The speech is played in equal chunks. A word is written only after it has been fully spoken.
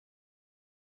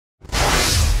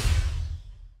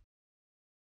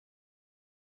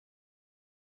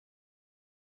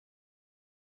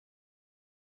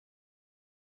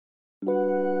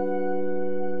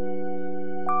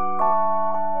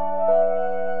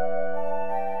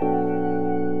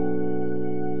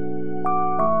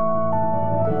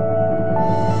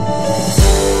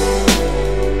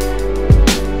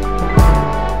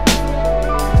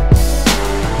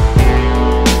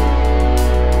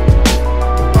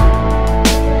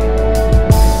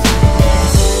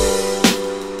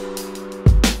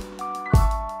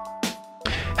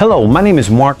Hello, my name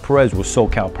is Mark Perez with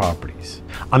SoCal Properties.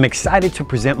 I'm excited to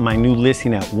present my new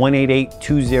listing at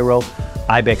 18820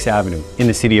 Ibex Avenue in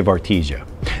the city of Artesia.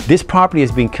 This property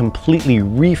has been completely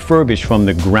refurbished from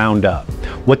the ground up.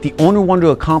 What the owner wanted to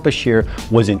accomplish here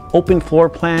was an open floor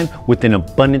plan with an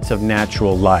abundance of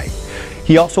natural light.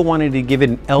 He also wanted to give it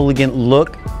an elegant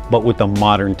look, but with a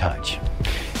modern touch.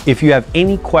 If you have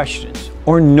any questions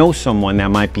or know someone that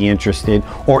might be interested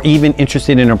or even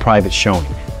interested in a private showing,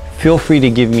 feel free to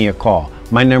give me a call.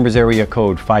 My number is area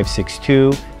code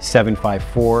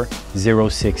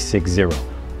 562-754-0660.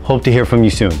 Hope to hear from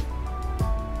you soon.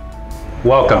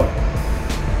 Welcome.